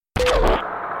Welcome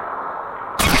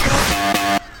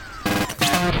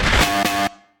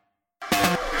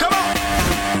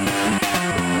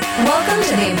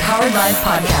to the Empowered Life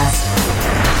Podcast.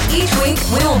 Each week,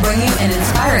 we will bring you an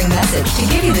inspiring message to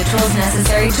give you the tools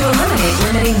necessary to eliminate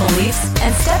limiting beliefs and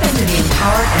step into the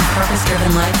empowered and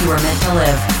purpose-driven life you are meant to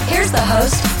live. Here's the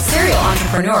host, serial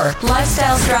entrepreneur,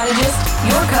 lifestyle strategist,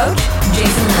 your coach,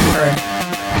 Jason Linford.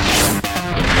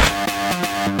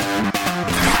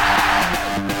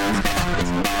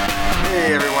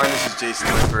 Hey everyone, this is Jason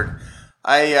Linford.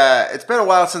 It's been a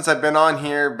while since I've been on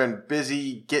here, been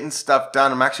busy getting stuff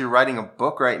done. I'm actually writing a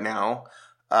book right now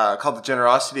called The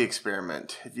Generosity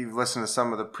Experiment. If you've listened to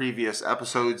some of the previous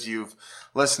episodes, you've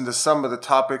listened to some of the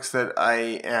topics that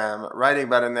I am writing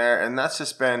about in there, and that's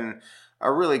just been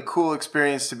a really cool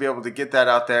experience to be able to get that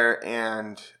out there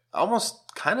and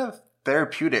almost kind of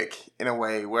therapeutic in a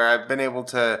way where I've been able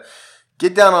to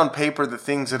get down on paper the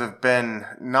things that have been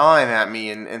gnawing at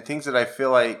me and things that I feel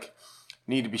like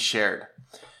need to be shared.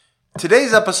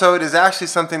 Today's episode is actually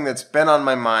something that's been on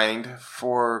my mind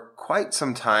for quite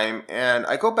some time, and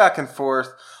I go back and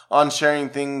forth on sharing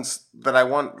things that I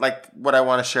want, like what I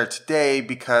want to share today,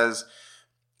 because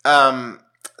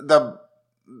the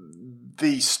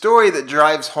story that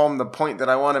drives home the point that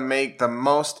I want to make the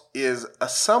most is a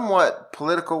somewhat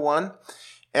political one.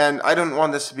 And I don't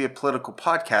want this to be a political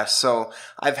podcast, so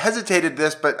I've hesitated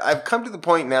this, but I've come to the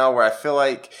point now where I feel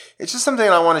like it's just something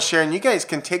I want to share, and you guys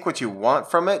can take what you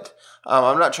want from it.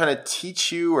 I'm not trying to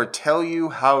teach you or tell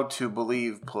you how to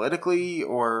believe politically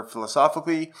or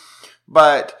philosophically,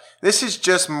 but this is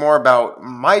just more about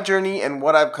my journey and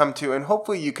what I've come to, and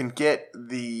hopefully you can get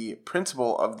the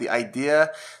principle of the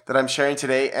idea that I'm sharing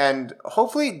today, and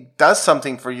hopefully it does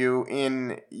something for you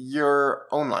in your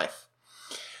own life.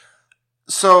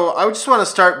 So I just want to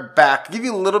start back, give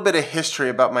you a little bit of history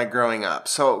about my growing up.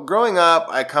 So growing up,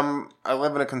 I grew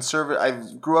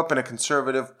up in a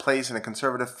conservative place, in a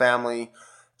conservative family.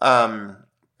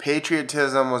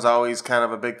 Patriotism was always kind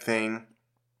of a big thing.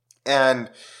 And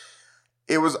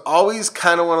it was always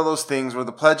kind of one of those things where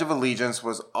the Pledge of Allegiance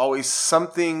was always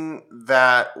something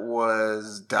that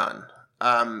was done.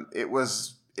 It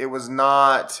was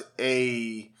not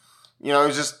it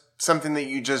was just something that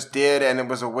you just did, and it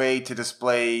was a way to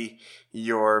display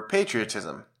your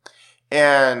patriotism.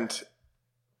 And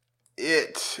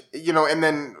and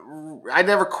then I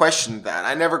never questioned that.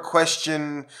 I never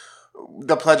questioned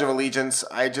the Pledge of Allegiance.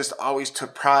 I just always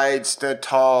took pride, stood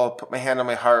tall, put my hand on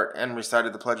my heart, and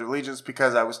recited the Pledge of Allegiance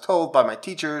because I was told by my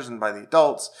teachers and by the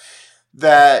adults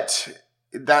that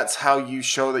that's how you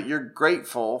show that you're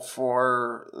grateful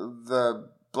for the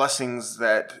blessings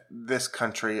that this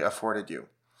country afforded you.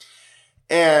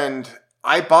 And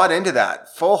I bought into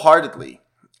that full-heartedly.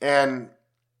 And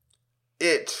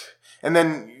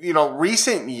then,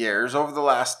 recent years, over the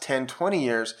last 10, 20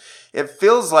 years, it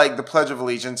feels like the Pledge of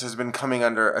Allegiance has been coming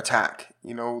under attack.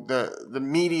 The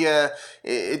media,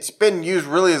 it's been used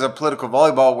really as a political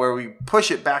volleyball where we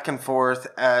push it back and forth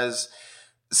as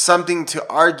something to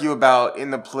argue about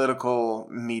in the political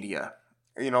media.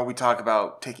 We talk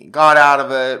about taking God out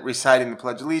of it, reciting the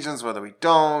Pledge of Allegiance, whether we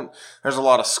don't. There's a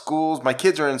lot of schools. My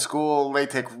kids are in school. They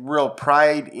take real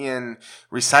pride in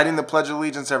reciting the Pledge of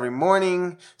Allegiance every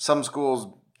morning. Some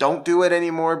schools don't do it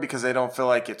anymore because they don't feel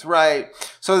like it's right.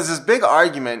 So there's this big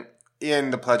argument in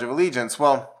the Pledge of Allegiance.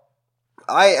 Well,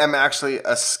 I am actually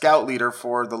a scout leader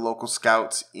for the local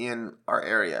scouts in our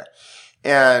area.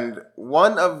 And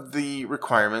one of the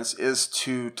requirements is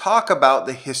to talk about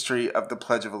the history of the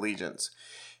Pledge of Allegiance.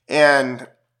 And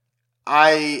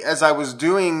as I was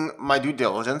doing my due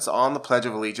diligence on the Pledge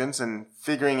of Allegiance and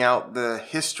figuring out the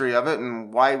history of it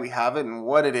and why we have it and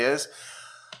what it is,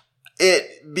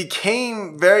 it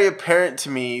became very apparent to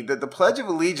me that the Pledge of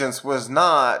Allegiance was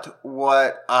not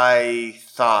what I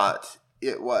thought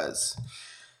it was.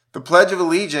 The Pledge of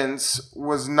Allegiance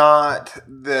was not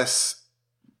this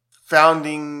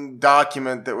founding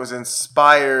document that was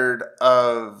inspired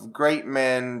of great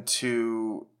men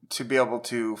to be able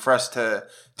to, for us to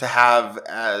have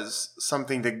as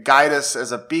something to guide us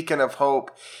as a beacon of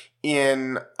hope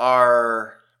in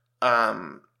our,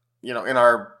 in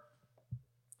our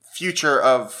future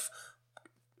of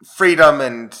freedom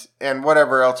and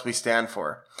whatever else we stand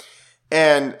for.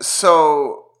 And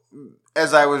so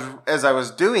as I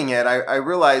was doing it, I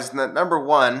realized that number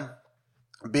one,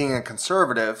 being a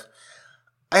conservative,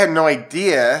 I had no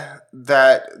idea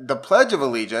that the Pledge of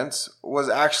Allegiance was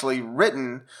actually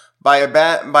written by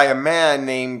a man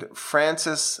named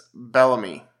Francis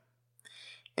Bellamy.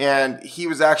 And he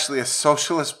was actually a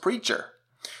socialist preacher.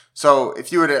 So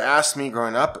if you would have asked me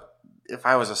growing up, if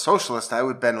I was a socialist, I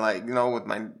would have been like, with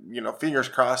my, fingers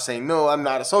crossed saying, no, I'm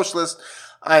not a socialist.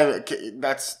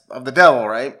 That's of the devil,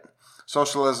 right?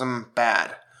 Socialism,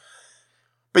 bad.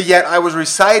 But yet I was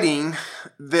reciting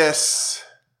this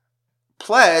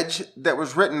pledge that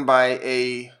was written by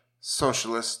a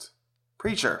socialist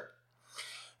preacher.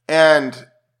 And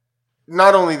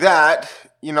not only that,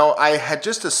 I had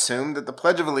just assumed that the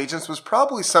Pledge of Allegiance was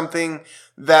probably something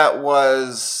that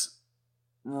was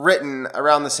written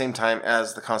around the same time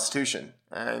as the Constitution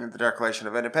and the Declaration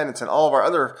of Independence and all of our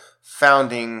other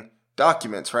founding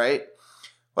documents, right?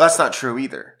 Well, that's not true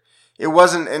either. It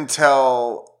wasn't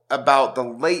until about the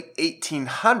late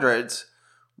 1800s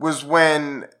was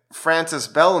when Francis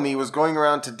Bellamy was going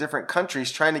around to different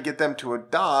countries trying to get them to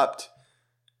adopt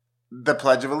the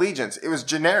Pledge of Allegiance. It was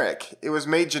generic. It was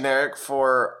made generic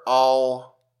for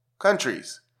all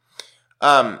countries.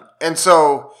 And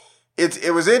so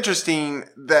it was interesting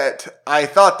that I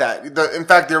thought that. In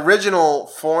fact, the original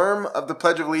form of the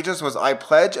Pledge of Allegiance was, I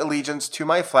pledge allegiance to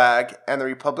my flag and the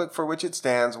republic for which it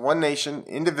stands, one nation,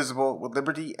 indivisible, with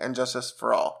liberty and justice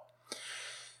for all.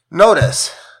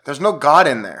 Notice, there's no God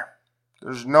in there.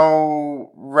 There's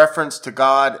no reference to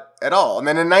God at all. And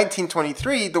then in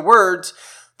 1923, the words,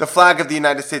 the flag of the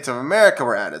United States of America,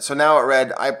 were added. So now it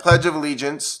read, I pledge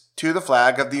allegiance to the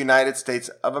flag of the United States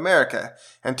of America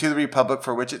and to the republic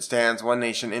for which it stands, one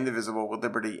nation, indivisible, with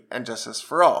liberty and justice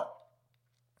for all.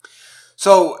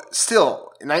 So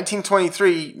still, in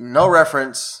 1923, no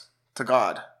reference to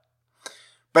God.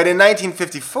 But in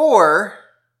 1954,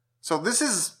 so this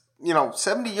is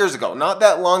 70 years ago, not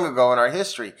that long ago in our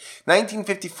history.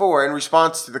 1954, in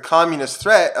response to the communist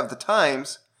threat of the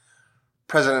times,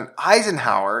 President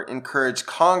Eisenhower encouraged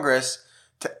Congress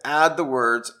to add the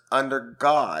words under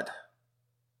God.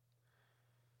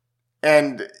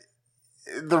 And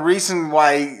the reason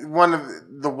why, one of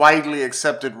the widely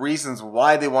accepted reasons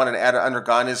why they wanted to add it under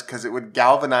God is because it would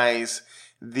galvanize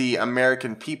the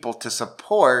American people to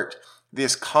support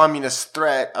this communist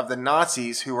threat of the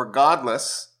Nazis who were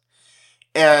godless.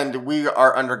 And we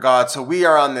are under God. So we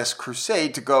are on this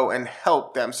crusade to go and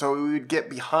help them. So we would get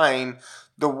behind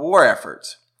the war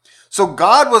efforts. So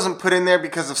God wasn't put in there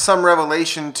because of some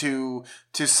revelation to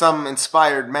some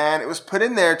inspired man. It was put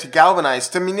in there to galvanize,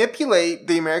 to manipulate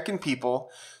the American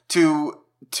people to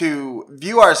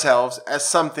view ourselves as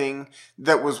something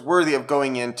that was worthy of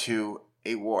going into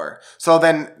a war. So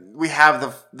then we have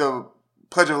the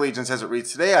Pledge of Allegiance as it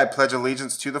reads today. I pledge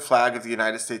allegiance to the flag of the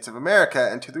United States of America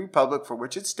and to the republic for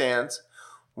which it stands,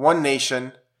 one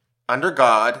nation, under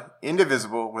God,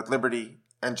 indivisible, with liberty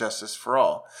and justice for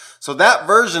all. So that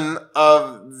version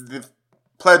of the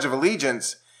Pledge of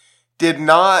Allegiance did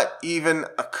not even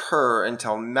occur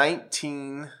until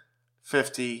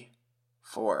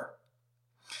 1954.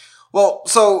 Well,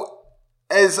 so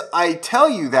as I tell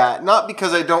you that, not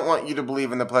because I don't want you to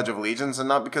believe in the Pledge of Allegiance and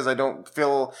not because I don't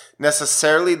feel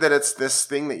necessarily that it's this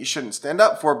thing that you shouldn't stand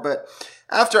up for, but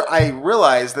after I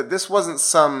realized that this wasn't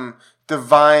some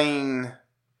divinely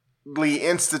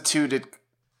instituted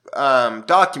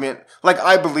document like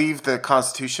I believe the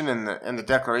Constitution and the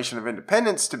Declaration of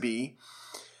Independence to be,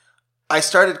 I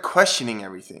started questioning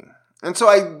everything. And so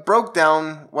I broke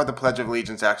down what the Pledge of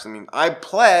Allegiance actually means. I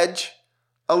pledge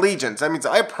allegiance. That means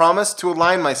I promise to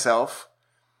align myself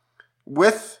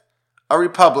with a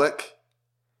republic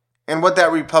and what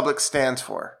that republic stands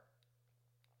for.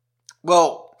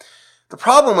 Well, the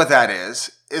problem with that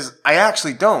is I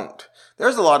actually don't.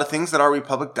 There's a lot of things that our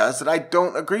republic does that I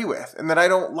don't agree with and that I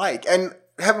don't like. And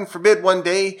heaven forbid one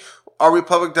day our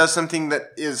republic does something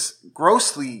that is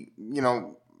grossly,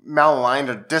 malaligned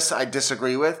or I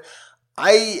disagree with.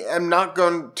 I am not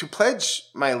going to pledge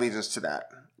my allegiance to that.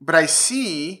 But I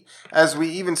see, as we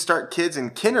even start kids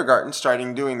in kindergarten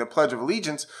starting doing the Pledge of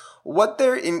Allegiance, what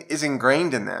is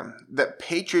ingrained in them, that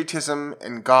patriotism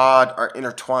and God are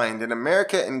intertwined, and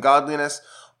America and godliness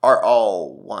are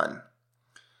all one.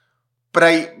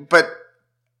 But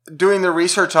doing the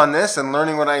research on this and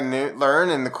learning what I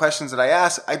learn and the questions that I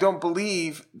ask, I don't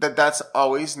believe that that's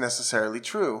always necessarily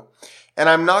true. And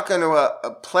I'm not going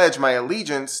to pledge my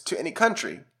allegiance to any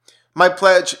country. My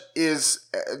pledge is,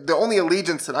 the only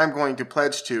allegiance that I'm going to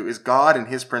pledge to is God and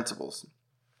His principles.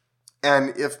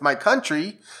 And if my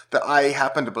country that I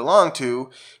happen to belong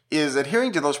to is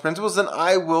adhering to those principles, then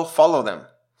I will follow them.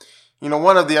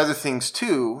 One of the other things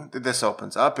too that this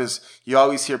opens up is you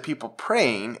always hear people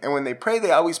praying, and when they pray,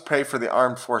 they always pray for the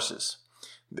armed forces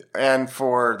and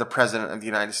for the President of the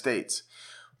United States.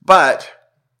 But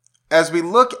as we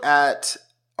look at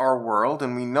our world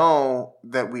and we know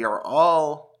that we are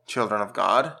all children of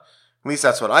God, at least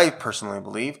that's what I personally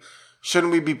believe,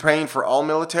 shouldn't we be praying for all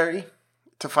military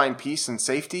to find peace and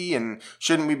safety? And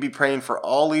shouldn't we be praying for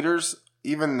all leaders,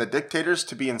 even the dictators,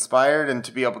 to be inspired and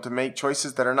to be able to make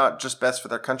choices that are not just best for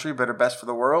their country, but are best for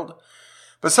the world?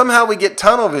 But somehow we get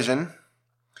tunnel vision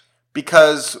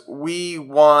because we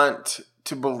want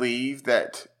to believe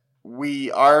that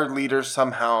our leaders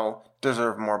somehow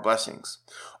deserve more blessings.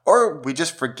 Or we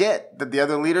just forget that the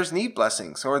other leaders need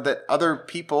blessings, or that other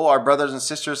people, our brothers and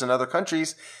sisters in other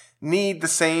countries, need the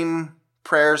same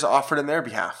prayers offered in their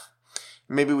behalf.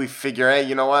 Maybe we figure, hey,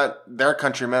 you know what? Their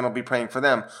countrymen will be praying for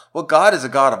them. Well, God is a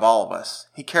God of all of us.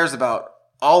 He cares about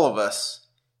all of us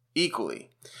equally.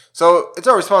 So it's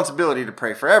our responsibility to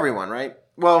pray for everyone, right?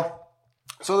 Well,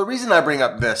 so the reason I bring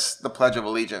up the Pledge of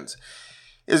Allegiance,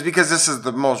 is because this is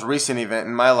the most recent event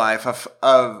in my life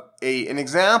of an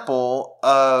example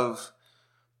of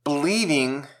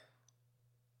believing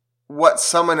what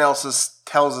someone else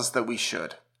tells us that we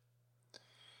should.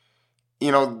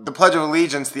 You know, the Pledge of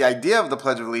Allegiance, the idea of the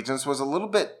Pledge of Allegiance was a little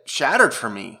bit shattered for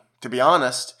me, to be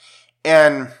honest.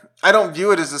 And I don't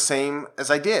view it as the same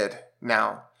as I did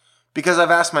now, because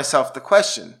I've asked myself the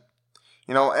question.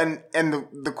 You know, and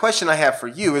the question I have for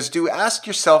you is, do ask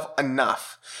yourself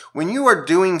enough when you are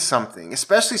doing something,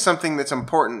 especially something that's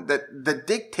important, that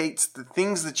dictates the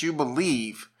things that you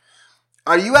believe.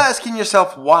 Are you asking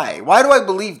yourself why? Why do I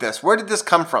believe this? Where did this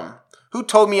come from? Who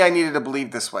told me I needed to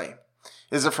believe this way?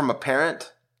 Is it from a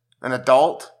parent, an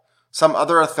adult, some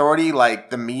other authority like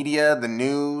the media, the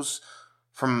news,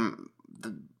 from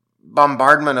the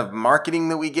bombardment of marketing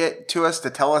that we get to us to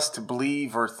tell us to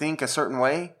believe or think a certain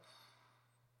way?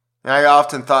 And I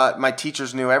often thought my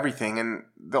teachers knew everything, and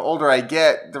the older I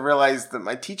get, the realize that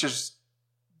my teachers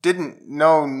didn't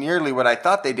know nearly what I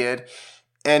thought they did,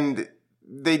 and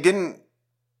they didn't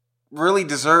really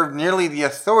deserve nearly the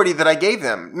authority that I gave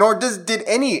them, nor did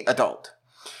any adult.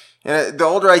 And the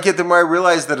older I get, the more I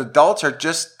realize that adults are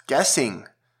just guessing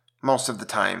most of the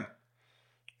time.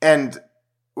 And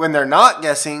when they're not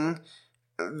guessing,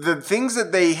 the things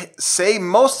that they say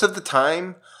most of the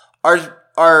time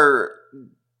are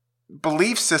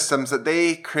belief systems that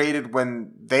they created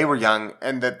when they were young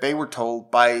and that they were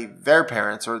told by their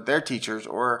parents or their teachers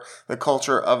or the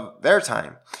culture of their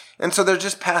time. And so they're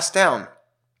just passed down.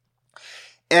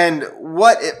 And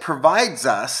what it provides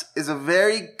us is a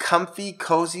very comfy,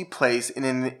 cozy place in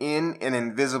an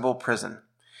invisible prison.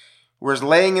 We're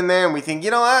laying in there and we think,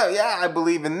 you know what? Yeah, I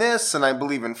believe in this and I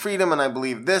believe in freedom and I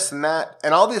believe this and that.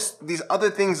 And all these other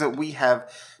things that we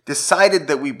have decided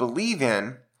that we believe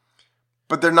in,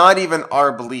 but they're not even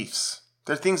our beliefs.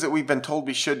 They're things that we've been told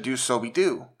we should do, so we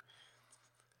do.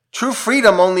 True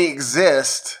freedom only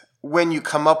exists when you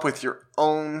come up with your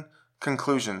own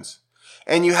conclusions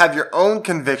and you have your own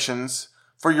convictions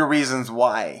for your reasons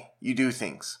why you do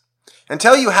things.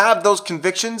 Until you have those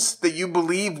convictions that you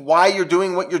believe why you're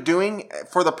doing what you're doing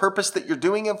for the purpose that you're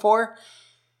doing it for,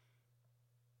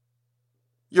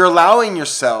 you're allowing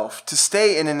yourself to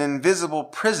stay in an invisible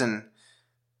prison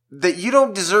that you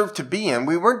don't deserve to be in.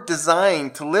 We weren't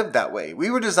designed to live that way. We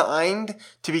were designed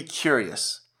to be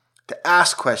curious, to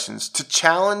ask questions, to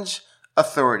challenge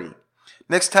authority.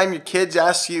 Next time your kids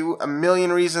ask you a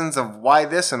million reasons of why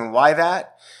this and why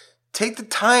that, take the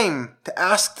time to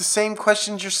ask the same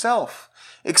questions yourself.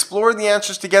 Explore the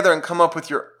answers together and come up with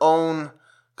your own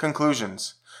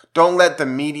conclusions. Don't let the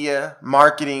media,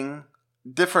 marketing,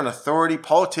 different authority,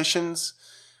 politicians,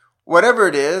 whatever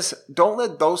it is, don't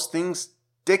let those things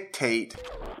dictate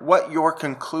what your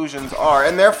conclusions are,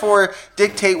 and therefore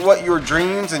dictate what your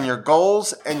dreams and your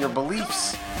goals and your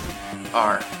beliefs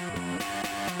are.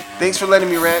 Thanks for letting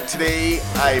me rant today.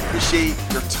 I appreciate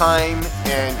your time,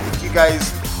 and if you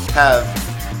guys have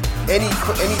any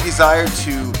desire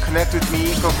to connect with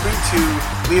me, feel free to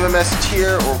leave a message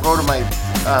here or go to my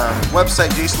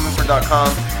website, jasonlinford.com.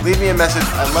 Leave me a message.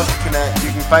 I'd love to connect. You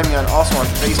can find me also on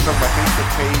Facebook, my Facebook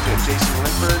page at Jason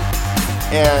Linford,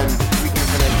 and we can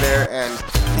connect there and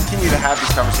continue to have these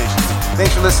conversations.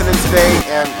 Thanks for listening today,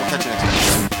 and we'll catch you next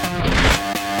time.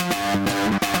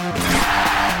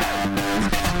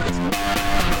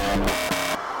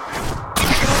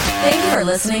 Thank you for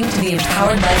listening to the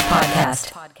Empowered Life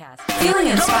Podcast. Feeling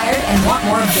inspired and want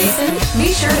more of Jason?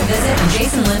 Be sure to visit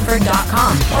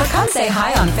jasonlinford.com or come say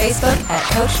hi on Facebook at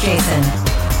Coach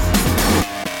Jason.